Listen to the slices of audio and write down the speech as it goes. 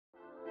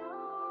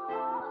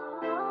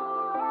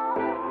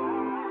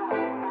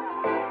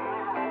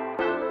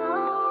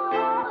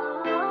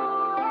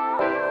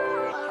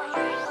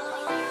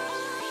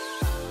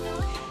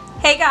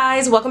Hey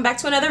guys, welcome back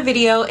to another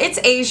video. It's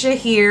Asia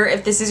here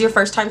if this is your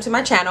first time to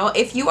my channel.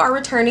 If you are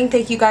returning,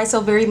 thank you guys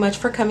so very much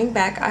for coming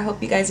back. I hope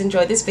you guys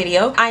enjoyed this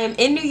video. I am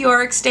in New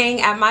York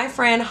staying at my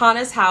friend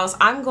Hannah's house.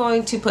 I'm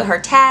going to put her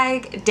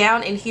tag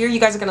down in here.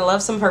 You guys are going to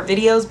love some of her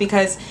videos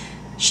because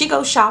she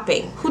goes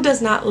shopping. Who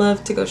does not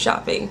love to go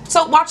shopping?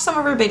 So watch some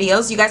of her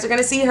videos. You guys are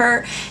gonna see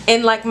her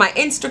in like my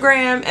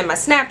Instagram and my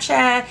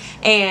Snapchat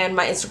and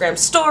my Instagram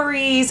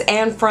stories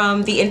and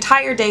from the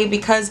entire day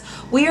because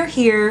we are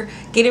here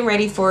getting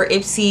ready for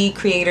IPSY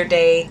Creator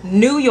Day,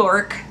 New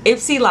York,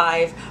 IPSY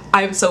Live.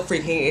 I am so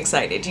freaking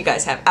excited. You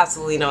guys have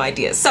absolutely no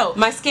idea. So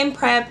my skin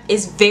prep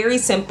is very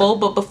simple,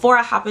 but before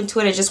I hop into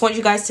it, I just want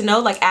you guys to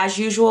know, like as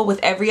usual with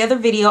every other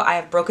video, I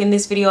have broken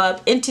this video up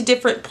into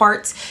different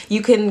parts.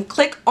 You can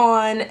click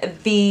on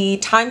the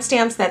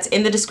timestamps that's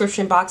in the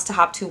description box to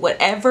hop to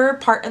whatever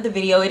part of the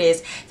video it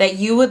is that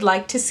you would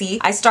like to see.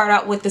 I start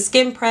out with the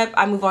skin prep,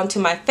 I move on to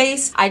my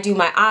face, I do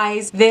my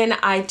eyes, then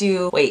I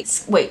do,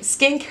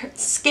 skin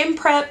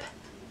prep.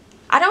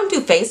 I don't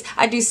do face,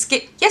 I do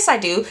skin, yes I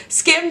do,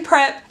 skin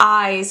prep,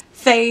 eyes,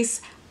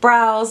 face,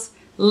 brows,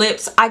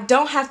 lips. I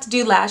don't have to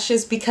do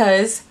lashes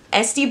because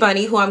SD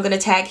Bunny, who I'm gonna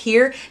tag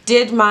here,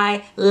 did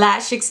my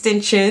lash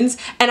extensions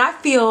and I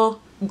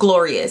feel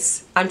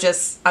glorious. I'm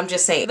just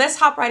saying. Let's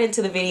hop right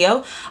into the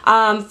video.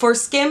 For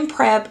skin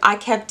prep, I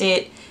kept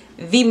it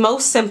the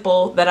most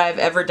simple that I've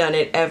ever done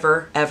it,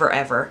 ever.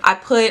 I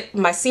put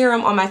my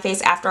serum on my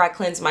face after I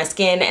cleanse my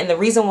skin, and the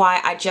reason why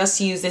I just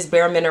use this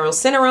Bare Minerals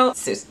serum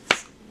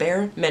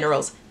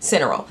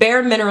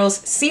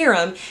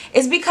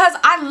is because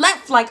I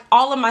left like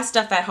all of my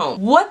stuff at home.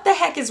 What the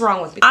heck is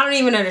wrong with me? I don't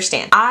even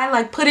understand. I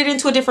like put it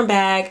into a different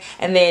bag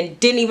and then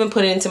didn't even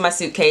put it into my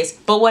suitcase,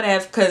 but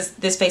whatever, because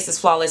this face is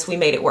flawless. We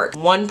made it work.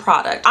 One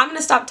product. I'm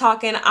gonna stop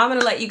talking. I'm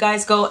gonna let you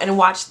guys go and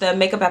watch the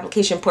makeup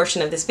application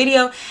portion of this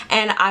video,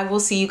 and I will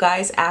see you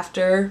guys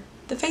after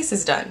the face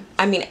is done.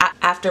 I mean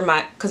after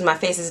because my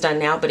face is done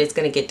now, but it's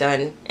gonna get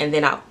done and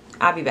then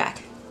I'll be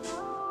back.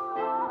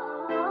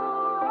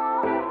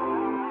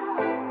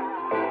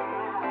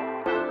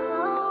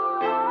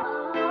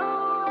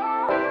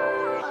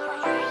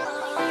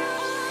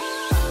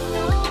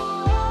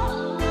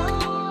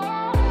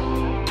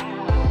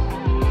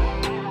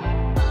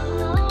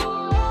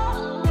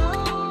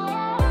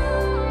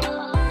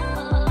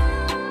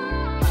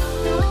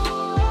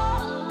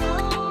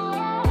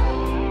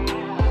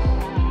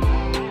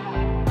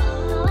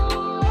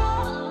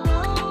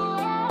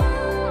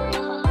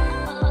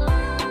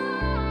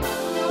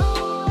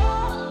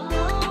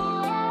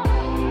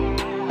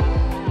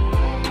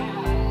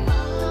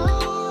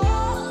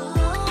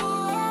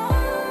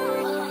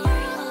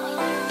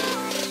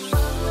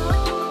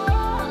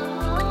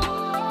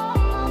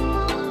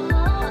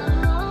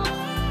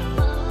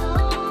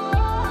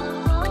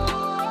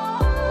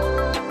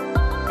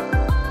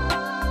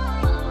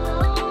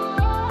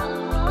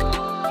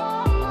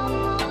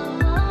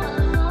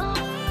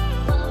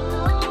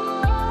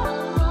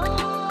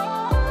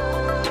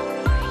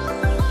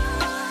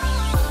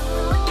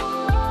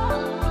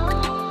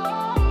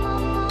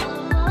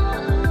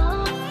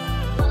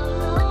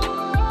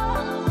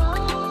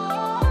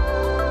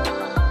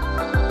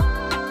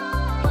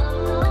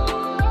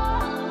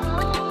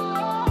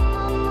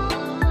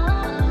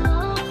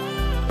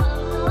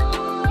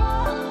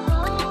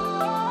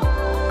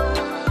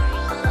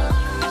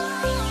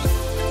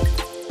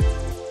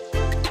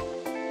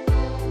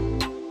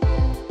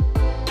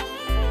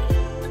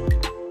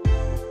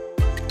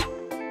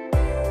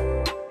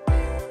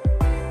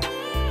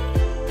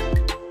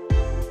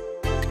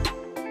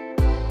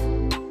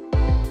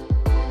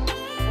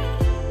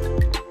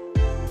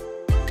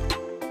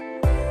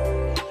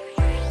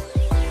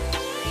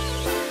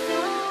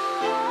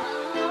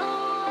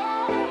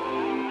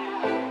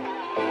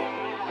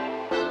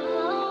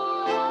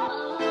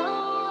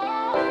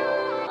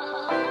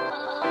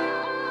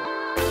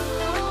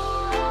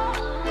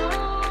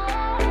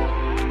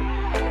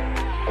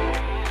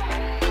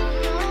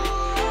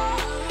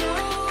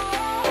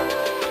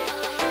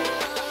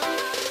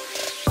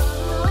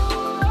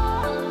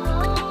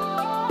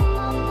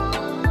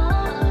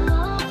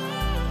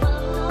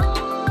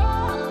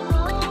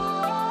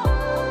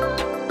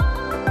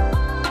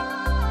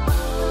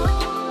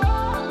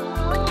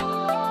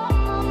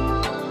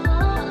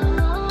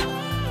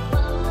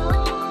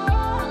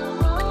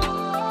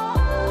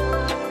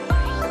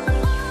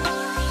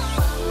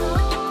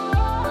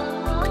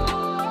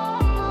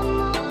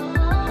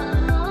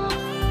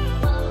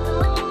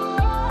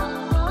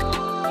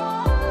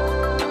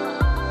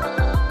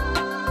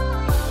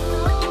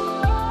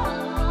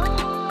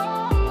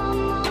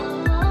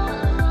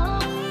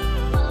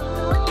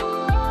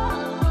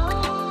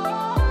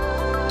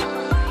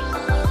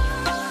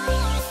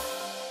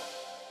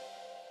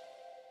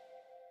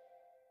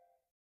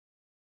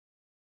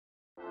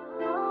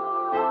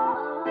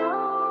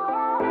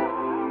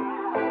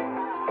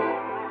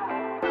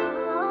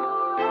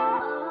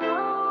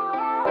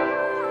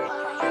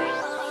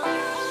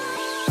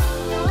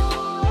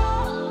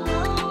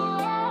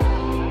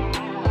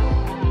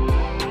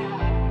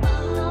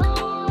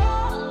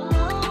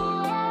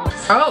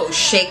 Oh,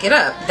 shake it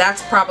up.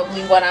 That's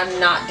probably what I'm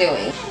not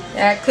doing.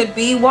 That could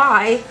be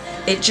why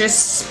it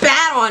just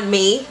spat on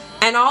me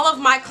and all of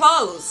my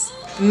clothes.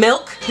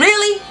 Milk?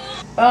 Really?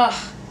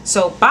 Ugh.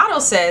 So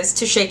bottle says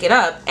to shake it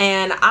up,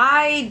 and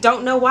I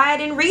don't know why I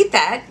didn't read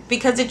that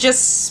because it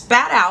just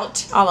spat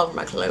out all over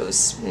my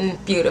clothes.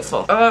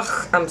 Beautiful.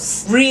 Ugh, I'm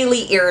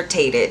really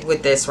irritated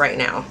with this right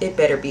now. It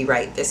better be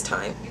right this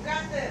time. You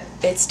got this.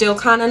 It's still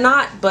kind of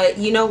not, but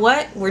you know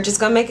what? We're just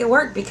gonna make it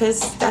work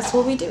because that's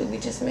what we do. We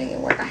just make it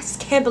work. I just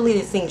can't believe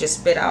this thing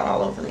just spit out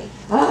all over me.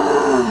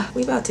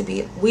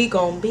 We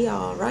gonna be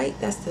all right.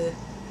 That's the,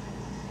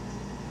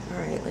 all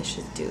right, let's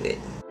just do it.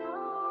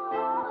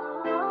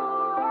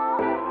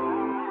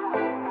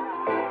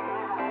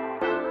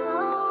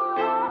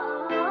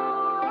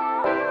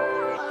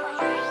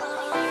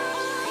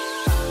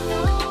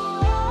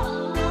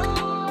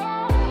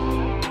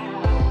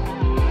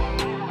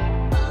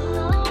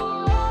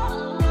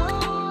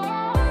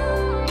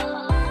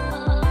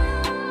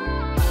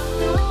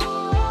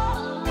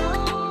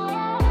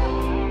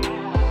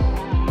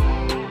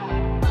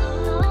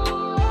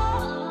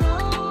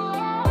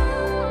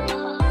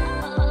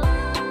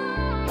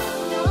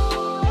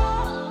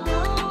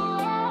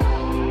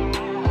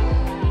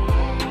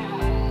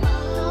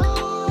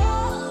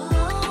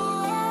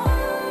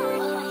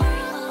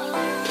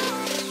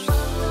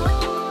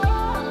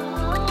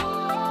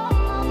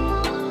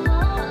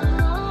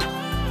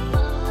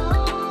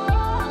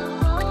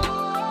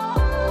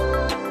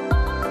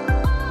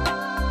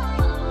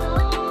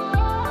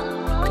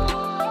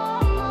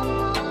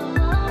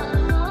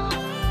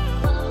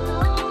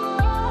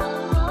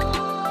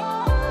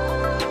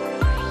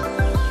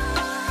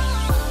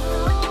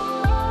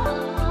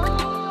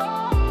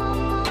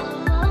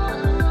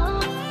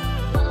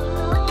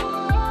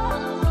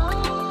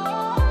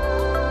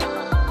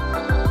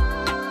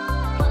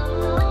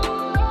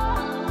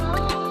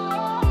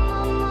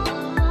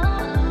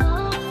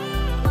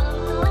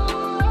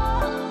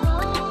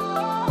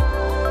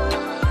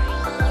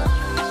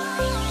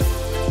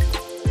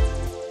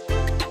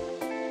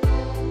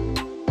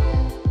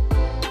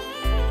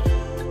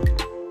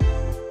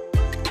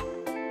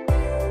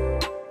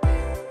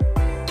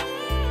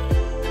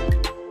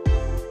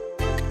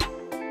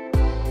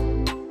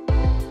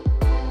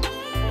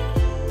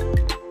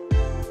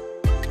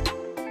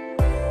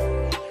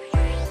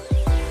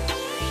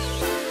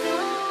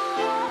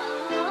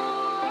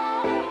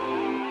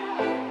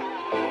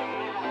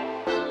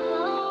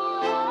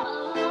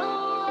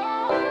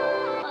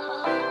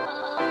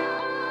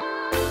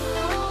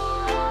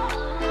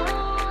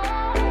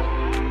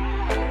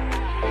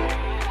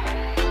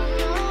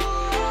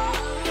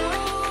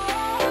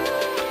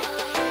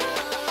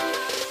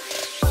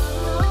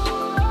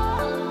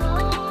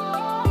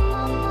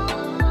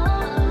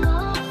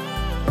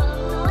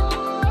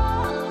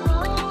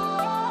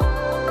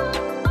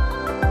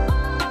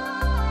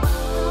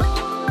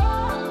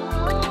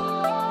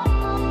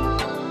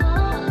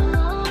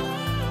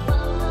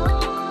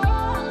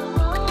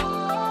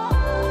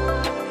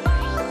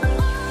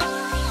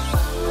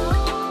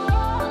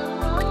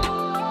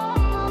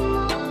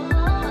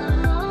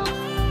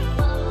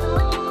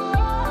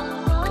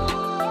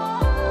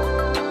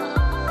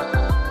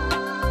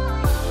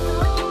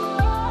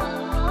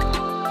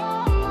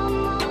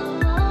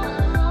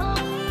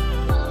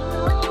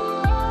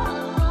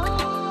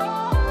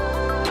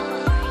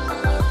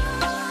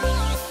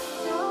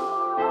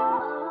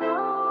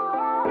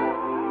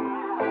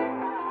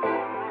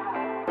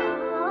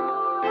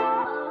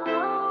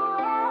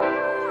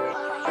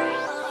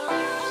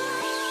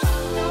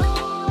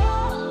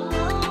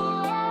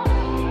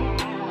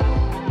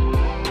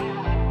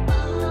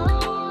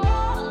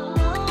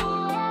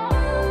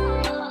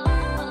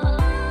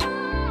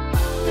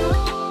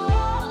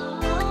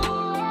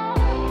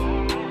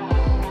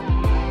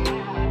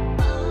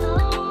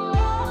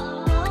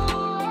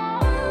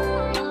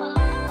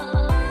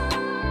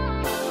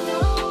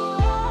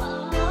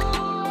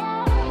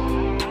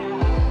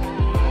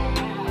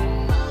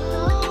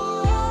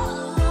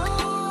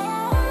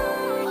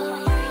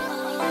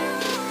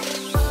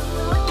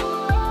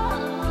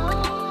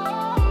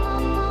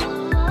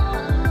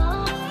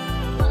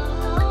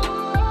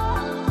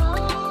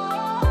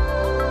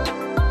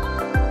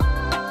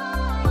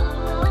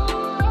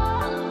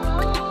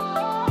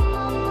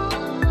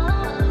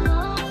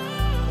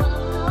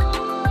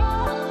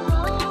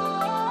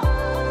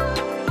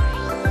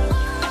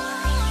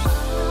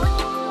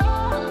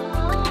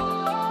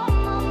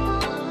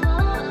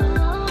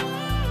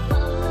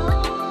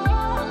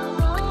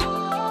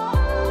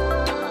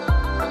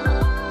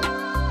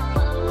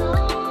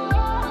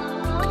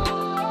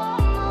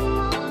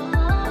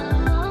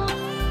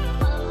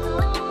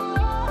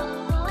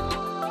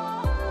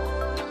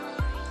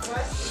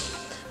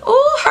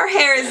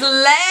 hair is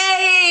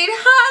laid.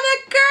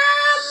 Hannah,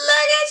 girl,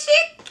 look at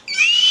you.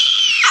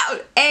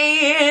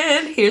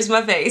 And here's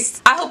my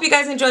face. I hope you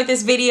guys enjoyed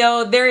this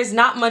video. There is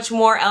not much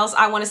more else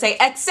I want to say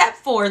except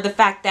for the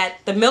fact that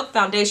the Milk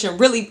foundation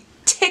really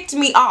ticked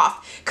me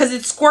off because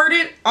it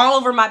squirted all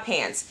over my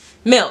pants.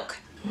 Milk.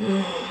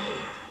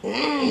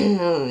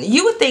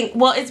 You would think,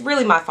 well, it's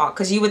really my fault,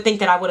 because you would think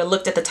that I would have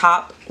looked at the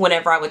top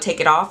whenever I would take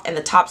it off, and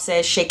the top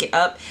says shake it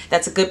up.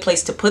 That's a good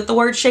place to put the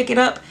word shake it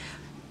up.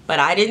 But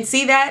I didn't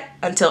see that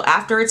until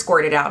after it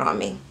squirted out on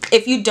me.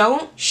 If you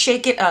don't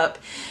shake it up,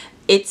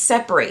 it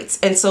separates,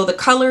 and so the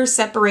colors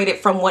separate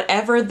it from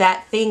whatever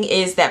that thing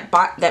is that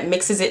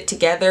mixes it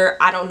together.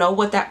 I don't know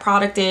what that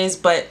product is,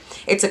 but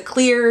it's a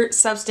clear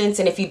substance,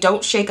 and if you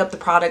don't shake up the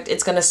product,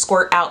 it's gonna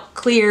squirt out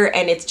clear,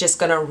 and it's just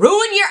gonna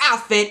ruin your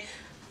outfit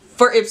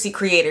for IPSY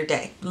Creator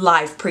Day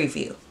live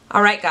preview.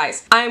 All right,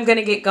 guys, I'm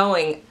gonna get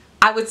going.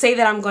 I would say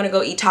that I'm gonna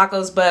go eat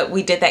tacos, but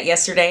we did that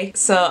yesterday,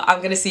 so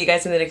I'm gonna see you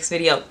guys in the next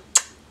video.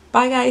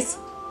 Bye, guys.